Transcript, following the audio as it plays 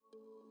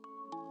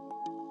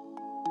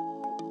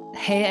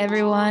Hey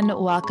everyone,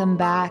 welcome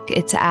back.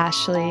 It's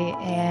Ashley,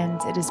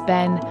 and it has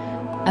been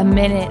a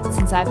minute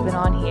since I've been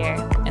on here.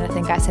 And I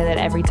think I say that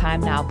every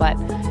time now, but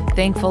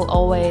thankful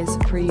always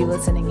for you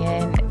listening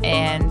in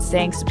and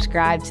staying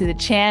subscribed to the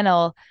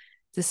channel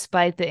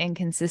despite the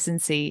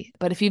inconsistency.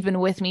 But if you've been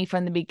with me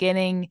from the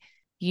beginning,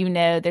 you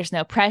know there's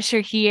no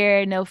pressure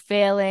here, no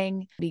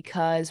failing,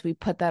 because we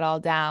put that all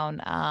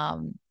down.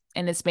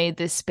 And it's made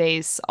this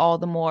space all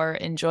the more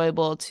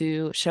enjoyable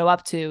to show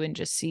up to and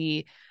just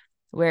see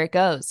where it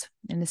goes.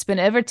 And it's been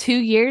over 2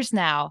 years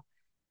now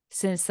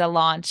since the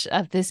launch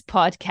of this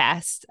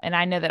podcast. And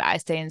I know that I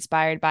stay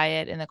inspired by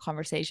it in the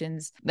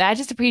conversations. I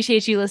just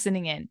appreciate you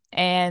listening in.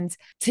 And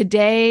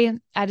today,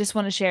 I just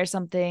want to share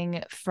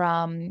something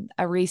from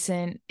a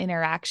recent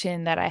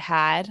interaction that I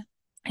had.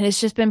 And it's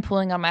just been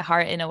pulling on my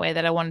heart in a way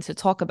that I wanted to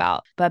talk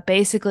about. But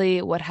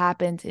basically, what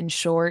happened in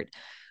short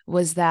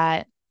was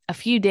that a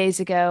few days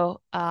ago,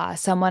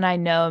 someone I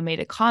know made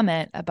a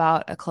comment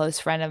about a close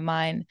friend of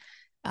mine.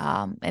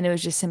 And it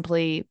was just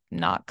simply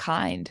not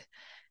kind.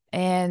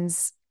 And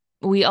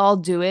we all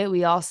do it.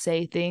 We all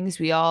say things.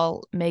 We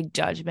all make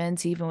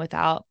judgments, even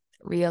without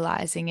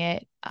realizing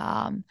it.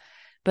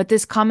 But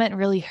this comment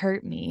really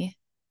hurt me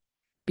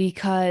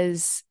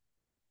because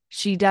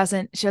she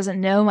doesn't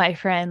know my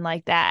friend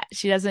like that.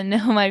 She doesn't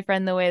know my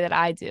friend the way that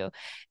I do.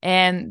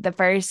 And the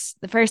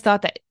first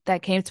thought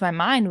that came to my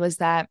mind was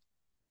that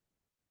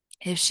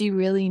if she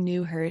really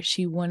knew her,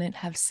 she wouldn't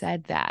have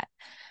said that.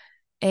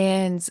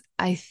 And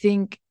I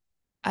think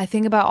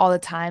about all the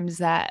times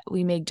that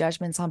we make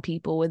judgments on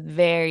people with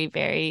very,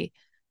 very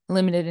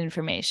limited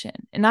information.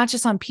 And not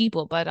just on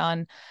people, but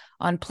on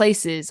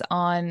places,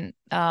 on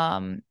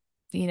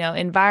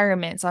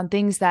environments, on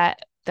things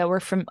that we're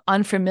from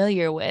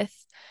unfamiliar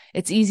with.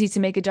 It's easy to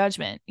make a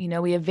judgment.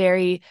 We have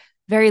very,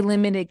 very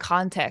limited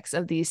context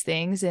of these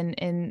things.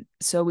 And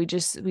so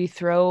we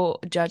throw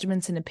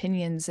judgments and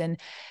opinions, and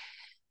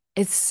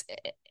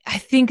I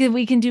think that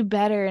we can do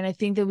better, and I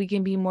think that we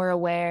can be more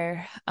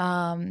aware.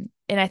 And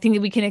I think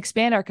that we can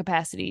expand our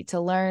capacity to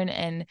learn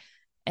and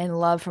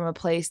love from a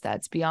place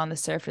that's beyond the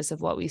surface of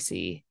what we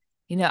see.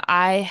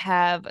 I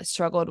have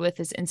struggled with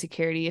this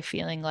insecurity of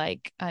feeling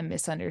like I'm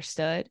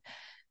misunderstood.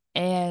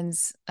 And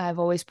I've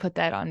always put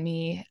that on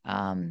me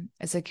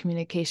as a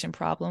communication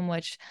problem,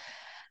 which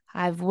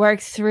I've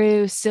worked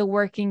through, still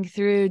working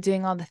through,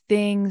 doing all the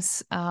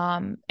things,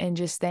 and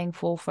just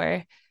thankful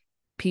for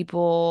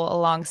people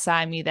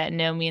alongside me that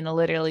know me and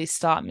literally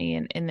stop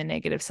me in the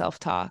negative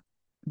self-talk.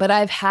 But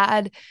I've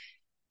had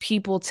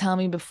people tell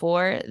me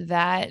before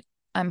that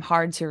I'm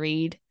hard to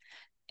read.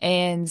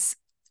 And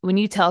when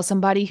you tell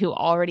somebody who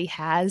already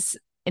has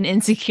an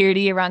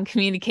insecurity around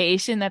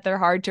communication that they're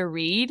hard to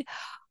read,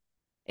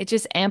 it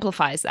just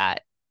amplifies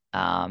that.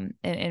 And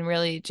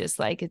really just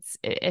like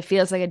it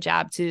feels like a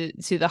jab to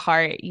the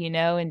heart,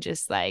 and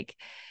just like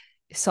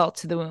salt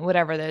to the wound,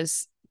 whatever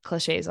those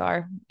cliches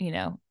are,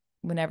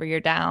 whenever you're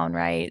down,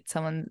 right?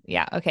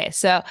 Yeah. Okay.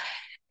 So,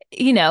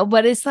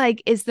 but it's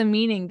like, it's the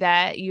meaning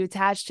that you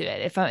attach to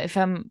it. If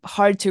I'm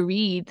hard to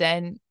read,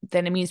 then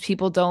it means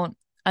people don't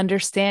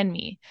understand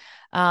me.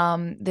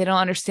 They don't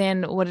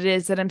understand what it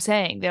is that I'm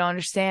saying. They don't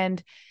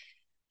understand.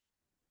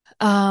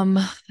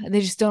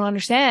 They just don't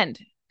understand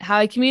how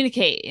I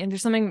communicate. And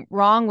there's something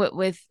wrong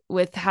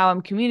with how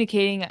I'm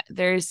communicating.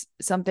 There's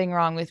something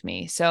wrong with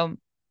me. So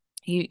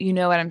you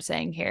know what I'm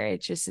saying here.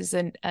 It just is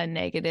a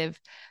negative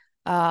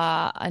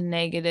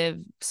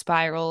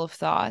spiral of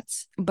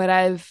thoughts. But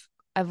I've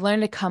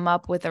learned to come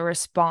up with a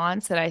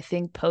response that I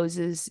think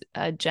poses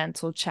a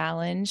gentle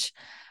challenge.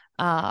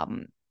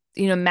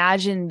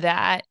 Imagine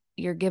that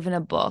you're given a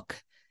book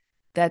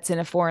that's in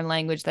a foreign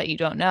language that you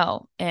don't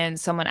know, and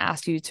someone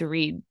asks you to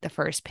read the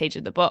first page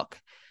of the book.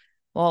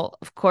 Well,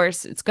 of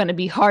course, it's going to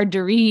be hard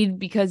to read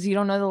because you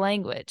don't know the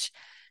language.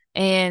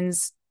 And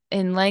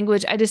in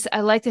language,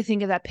 I like to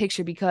think of that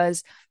picture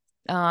because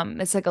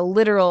it's like a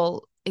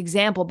literal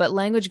example, but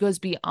language goes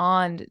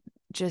beyond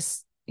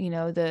just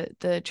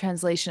the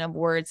translation of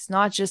words,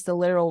 not just the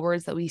literal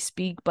words that we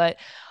speak, but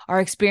our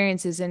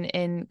experiences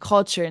in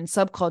culture and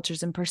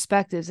subcultures and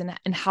perspectives,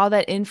 and how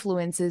that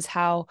influences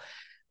how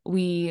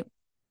we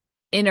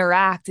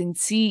interact and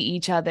see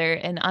each other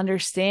and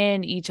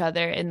understand each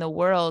other in the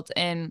world.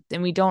 And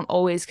we don't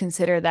always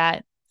consider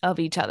that of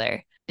each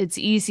other. It's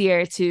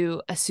easier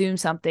to assume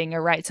something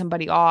or write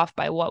somebody off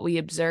by what we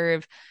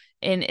observe,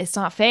 and it's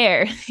not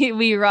fair.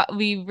 we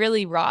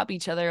really rob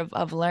each other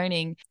of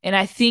learning. And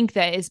I think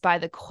that is by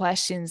the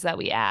questions that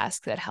we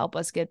ask that help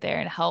us get there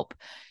and help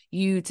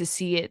you to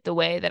see it the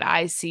way that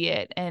I see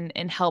it,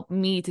 and help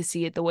me to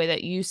see it the way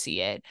that you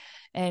see it.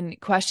 And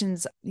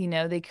questions,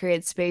 they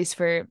create space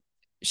for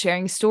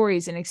sharing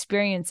stories and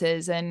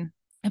experiences. And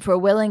if we're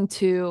willing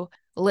to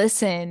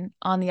listen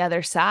on the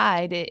other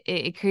side,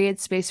 it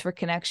creates space for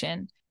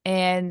connection.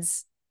 And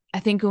I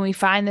think when we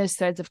find those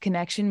threads of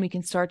connection, we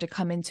can start to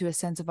come into a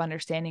sense of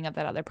understanding of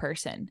that other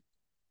person.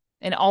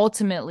 And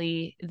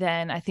ultimately,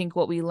 then I think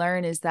what we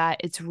learn is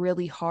that it's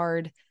really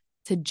hard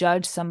to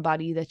judge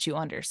somebody that you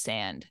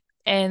understand.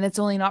 And it's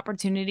only an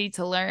opportunity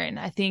to learn.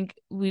 I think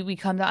we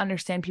come to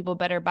understand people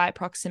better by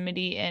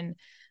proximity and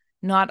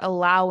not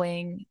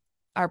allowing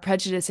our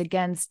prejudice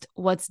against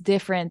what's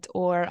different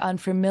or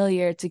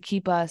unfamiliar to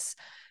keep us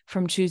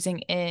from choosing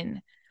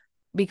in.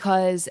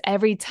 Because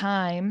every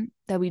time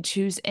that we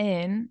choose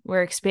in,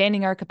 we're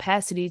expanding our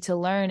capacity to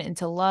learn and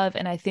to love.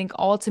 And I think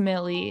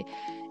ultimately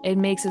it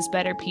makes us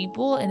better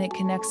people, and it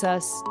connects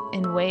us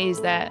in ways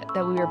that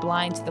we were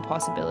blind to the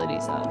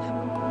possibilities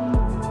of.